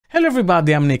Hello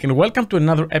everybody, I'm Nick and welcome to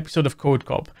another episode of Code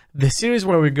Cop, the series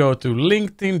where we go to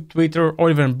LinkedIn, Twitter or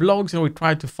even blogs and we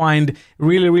try to find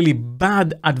really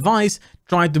bad advice,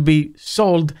 try to be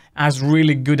sold as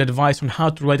really good advice on how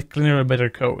to write cleaner and better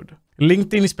code.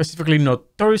 LinkedIn is specifically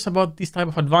notorious about this type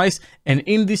of advice, and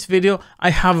in this video I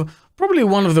have probably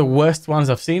one of the worst ones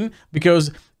I've seen,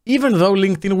 because even though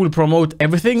LinkedIn will promote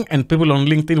everything and people on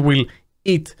LinkedIn will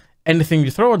eat anything you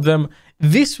throw at them,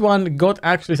 this one got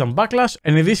actually some backlash,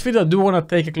 and in this video I do want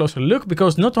to take a closer look,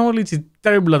 because not only is it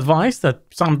terrible advice that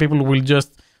some people will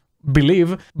just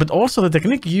believe, but also the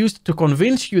technique used to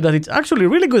convince you that it's actually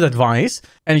really good advice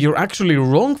and you're actually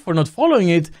wrong for not following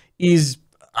it is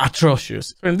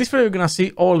atrocious. So in this video you're gonna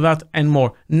see all that and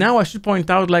more. Now I should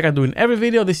point out, like I do in every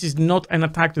video, this is not an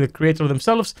attack to the creator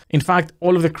themselves. In fact,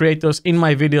 all of the creators in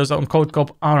my videos on Code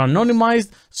Cop are anonymized,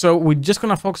 so we're just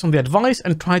gonna focus on the advice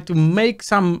and try to make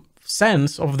some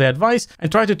sense of the advice and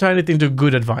try to turn it into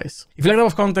good advice. If you like that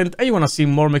of content and you want to see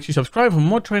more, make sure you subscribe. For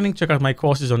more training, check out my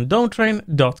courses on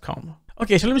don'ttrain.com.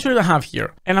 Okay, so let me show you what I have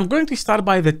here, and I'm going to start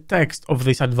by the text of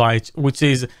this advice, which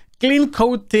is clean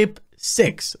code tip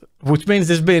 6, which means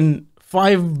there's been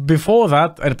 5 before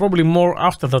that and probably more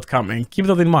after that coming. Keep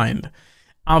that in mind.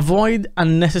 Avoid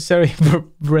unnecessary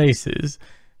braces.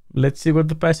 Let's see what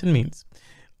the person means.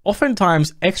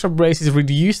 Oftentimes extra braces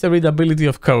reduce the readability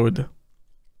of code.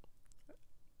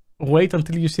 Wait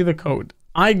until you see the code.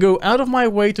 I go out of my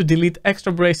way to delete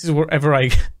extra braces wherever I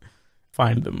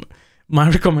find them. My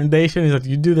recommendation is that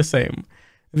you do the same.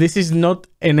 This is not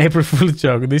an April Fool's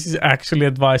joke. This is actually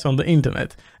advice on the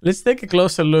internet. Let's take a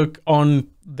closer look on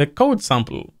the code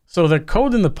sample. So the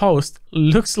code in the post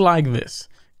looks like this.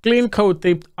 Clean code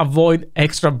tip, avoid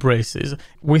extra braces.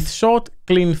 With short,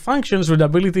 clean functions,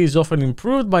 readability is often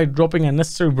improved by dropping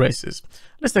unnecessary braces.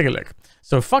 Let's take a look.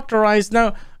 So factorized.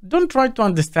 Now, don't try to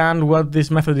understand what this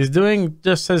method is doing. It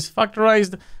just says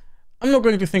factorized. I'm not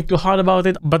going to think too hard about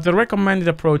it, but the recommended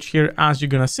approach here, as you're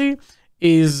gonna see,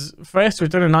 is first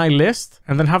return an I list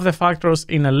and then have the factors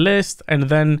in a list and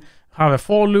then have a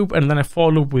for loop and then a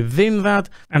for loop within that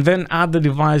and then add the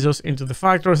divisors into the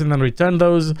factors and then return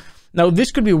those. Now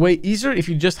this could be way easier if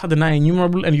you just had an I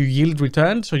enumerable and you yield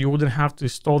return, so you wouldn't have to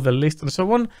store the list and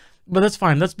so on, but that's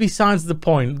fine. That's besides the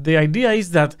point. The idea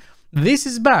is that this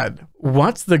is bad.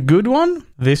 What's the good one?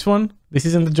 This one. This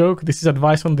isn't a joke. This is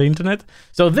advice on the internet.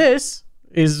 So this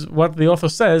is what the author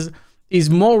says is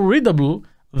more readable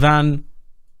than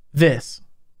this.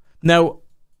 Now,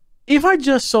 if I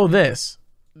just saw this,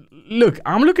 look,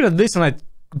 I'm looking at this and I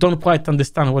don't quite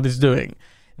understand what it's doing.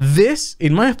 This,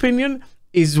 in my opinion,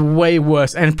 is way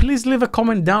worse. And please leave a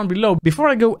comment down below before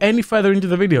I go any further into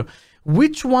the video.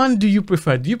 Which one do you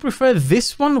prefer? Do you prefer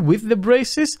this one with the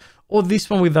braces or this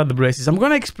one without the braces? I'm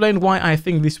going to explain why I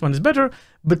think this one is better,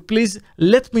 but please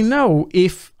let me know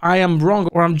if I am wrong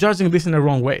or I'm judging this in the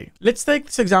wrong way. Let's take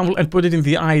this example and put it in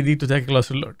the ID to take a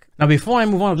closer look. Now, before I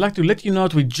move on, I'd like to let you know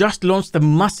that we just launched a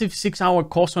massive 6-hour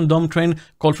course on dotnet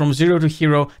called From Zero to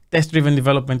Hero, Test-Driven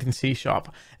Development in C#.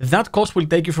 That course will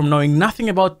take you from knowing nothing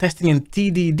about testing and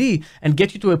TDD and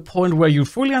get you to a point where you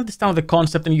fully understand the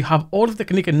concept and you have all the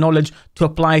technique and knowledge to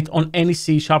apply it on any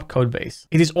C# code base.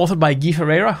 It is authored by Guy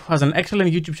Ferreira, who has an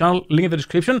excellent YouTube channel, link in the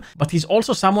description, but he's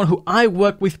also someone who I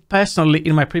work with personally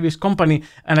in my previous company,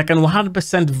 and I can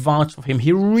 100% vouch for him.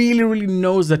 He really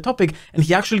knows the topic, and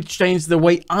he actually changed the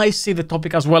way I see the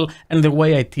topic as well and the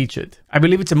way I teach it. I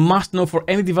believe it's a must know for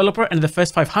any developer, and the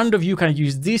first 500 of you can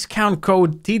use discount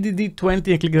code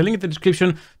TDD20 and click the link in the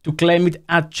description to claim it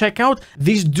at checkout.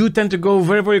 These do tend to go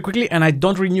very quickly, and I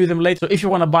don't renew them late, so if you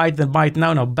want to buy it, then buy it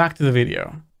now. Now back to the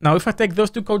video. Now, if I take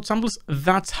those two code samples,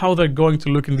 that's how they're going to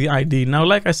look in the ID. Now,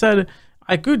 like I said,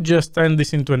 I could just turn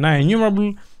this into an I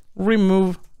enumerable,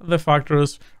 remove the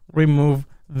factors, remove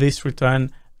this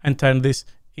return, and turn this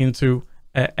into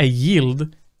a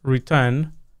yield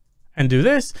return and do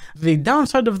this. The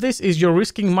downside of this is you're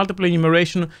risking multiple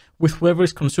enumeration with whoever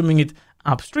is consuming it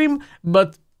upstream,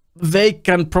 but they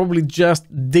can probably just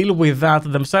deal with that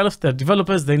themselves. They're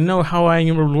developers, they know how I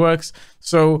enumerable works,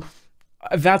 so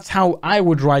that's how I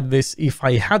would write this if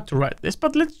I had to write this,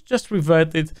 but let's just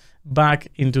revert it back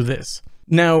into this.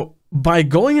 Now, by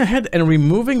going ahead and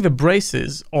removing the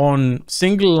braces on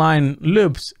single line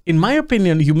loops, in my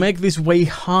opinion, you make this way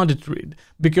harder to read,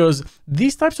 because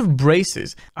these types of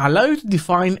braces allow you to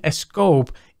define a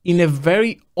scope in a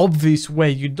very obvious way.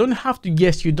 You don't have to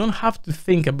guess, you don't have to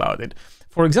think about it.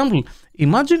 For example,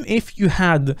 imagine if you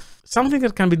had something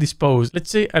that can be disposed,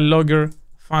 let's say a logger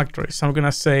factory. So I'm going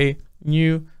to say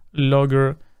new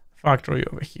logger factory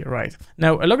over here, right?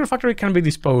 Now, a logger factory can be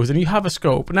disposed and you have a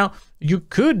scope. Now, you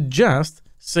could just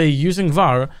say using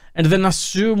var, and then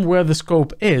assume where the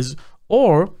scope is.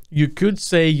 Or you could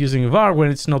say using var when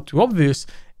it's not too obvious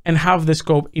and have the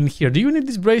scope in here. Do you need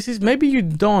these braces? Maybe you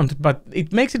don't, but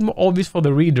it makes it more obvious for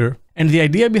the reader. And the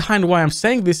idea behind why I'm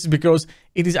saying this is because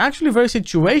it is actually very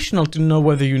situational to know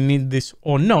whether you need this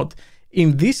or not.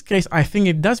 In this case, I think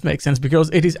it does make sense because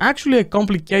it is actually a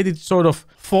complicated sort of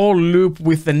for loop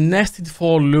with the nested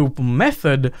for loop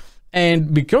method.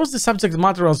 And because the subject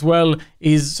matter as well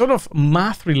is sort of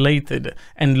math related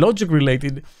and logic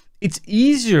related, it's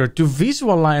easier to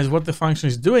visualize what the function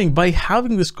is doing by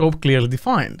having the scope clearly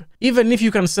defined. Even if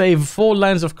you can save 4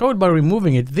 lines of code by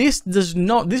removing it, this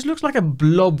looks like a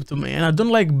blob to me, and I don't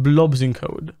like blobs in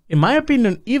code. In my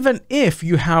opinion, even if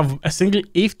you have a single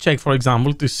if check, for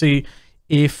example, to see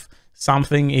if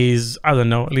something is, I don't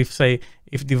know, let's say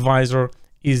if divisor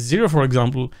is 0, for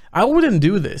example, I wouldn't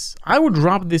do this. I would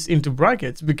wrap this into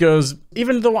brackets because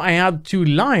even though I add 2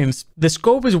 lines, the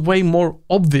scope is way more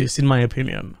obvious in my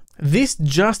opinion. This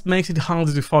just makes it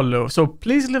harder to follow. So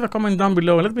please leave a comment down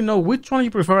below and let me know which one you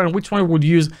prefer and which one you would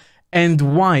use and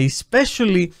why.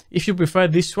 Especially if you prefer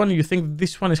this one, you think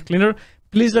this one is cleaner,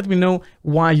 please let me know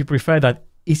why you prefer that.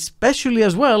 Especially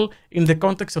as well in the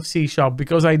context of C#,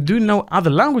 because I do know other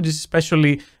languages,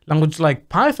 especially languages like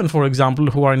Python, for example,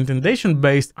 who are indentation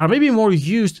based, are maybe more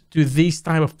used to this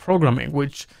type of programming,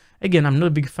 which again, I'm not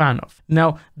a big fan of.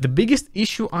 Now, the biggest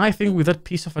issue I think with that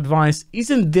piece of advice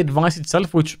isn't the advice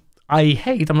itself, which I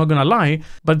hate, I'm not gonna lie,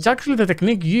 but it's actually the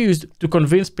technique used to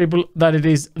convince people that it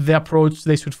is the approach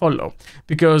they should follow.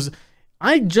 Because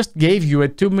I just gave you a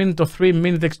 2-minute or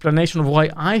 3-minute explanation of why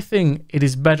I think it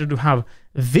is better to have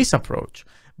this approach.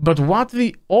 But what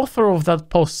the author of that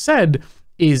post said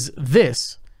is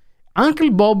this: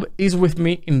 Uncle Bob is with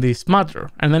me in this matter.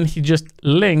 And then he just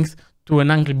linked to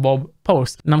an Uncle Bob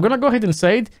post. And I'm gonna go ahead and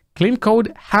say it, Clean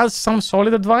Code has some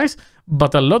solid advice,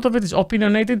 but a lot of it is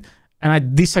opinionated, and I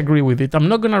disagree with it. I'm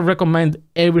not gonna recommend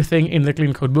everything in the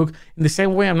Clean Code book. In the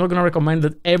same way, I'm not gonna recommend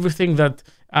that everything that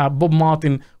Bob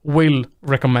Martin will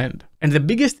recommend. And the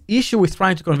biggest issue with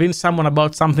trying to convince someone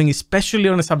about something, especially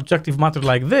on a subjective matter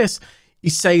like this,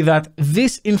 is say that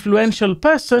this influential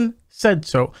person said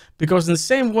so. Because in the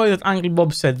same way that Uncle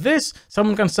Bob said this,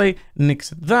 someone can say Nick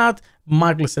said that,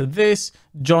 Michael said this,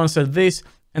 John said this,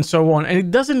 and so on. And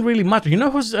it doesn't really matter. You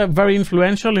know who's very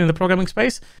influential in the programming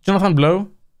space? Jonathan Blow.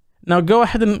 Now go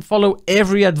ahead and follow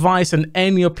every advice and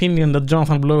any opinion that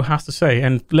Jonathan Blow has to say,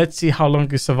 and let's see how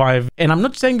long you survive. And I'm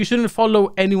not saying you shouldn't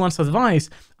follow anyone's advice.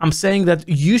 I'm saying that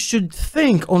you should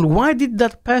think on why did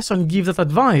that person give that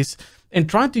advice and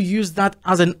try to use that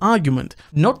as an argument.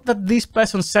 Not that this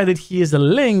person said it, he is a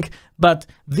link, but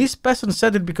this person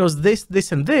said it because this,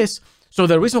 this, and this. So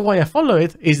the reason why I follow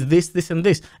it is this, this, and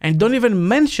this. And don't even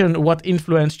mention what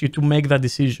influenced you to make that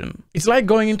decision. It's like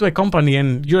going into a company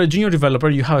and you're a junior developer,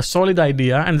 you have a solid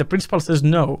idea, and the principal says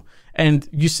no. And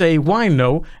you say, why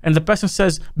no? And the person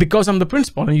says, because I'm the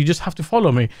principal and you just have to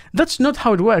follow me. That's not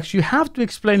how it works. You have to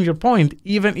explain your point,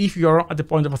 even if you're at the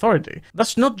point of authority.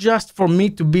 That's not just for me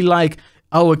to be like,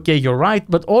 oh, okay, you're right,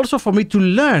 but also for me to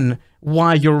learn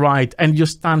why you're right and your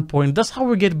standpoint. That's how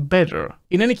we get better.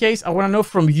 In any case, I want to know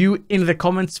from you in the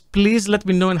comments. Please let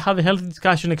me know and have a healthy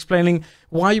discussion explaining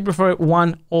why you prefer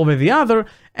one over the other,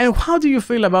 and how do you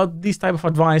feel about this type of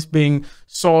advice being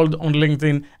sold on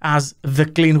LinkedIn as the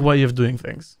clean way of doing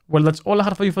things. Well, that's all I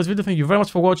had for you for this video. Thank you very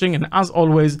much for watching, and as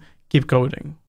always, keep coding.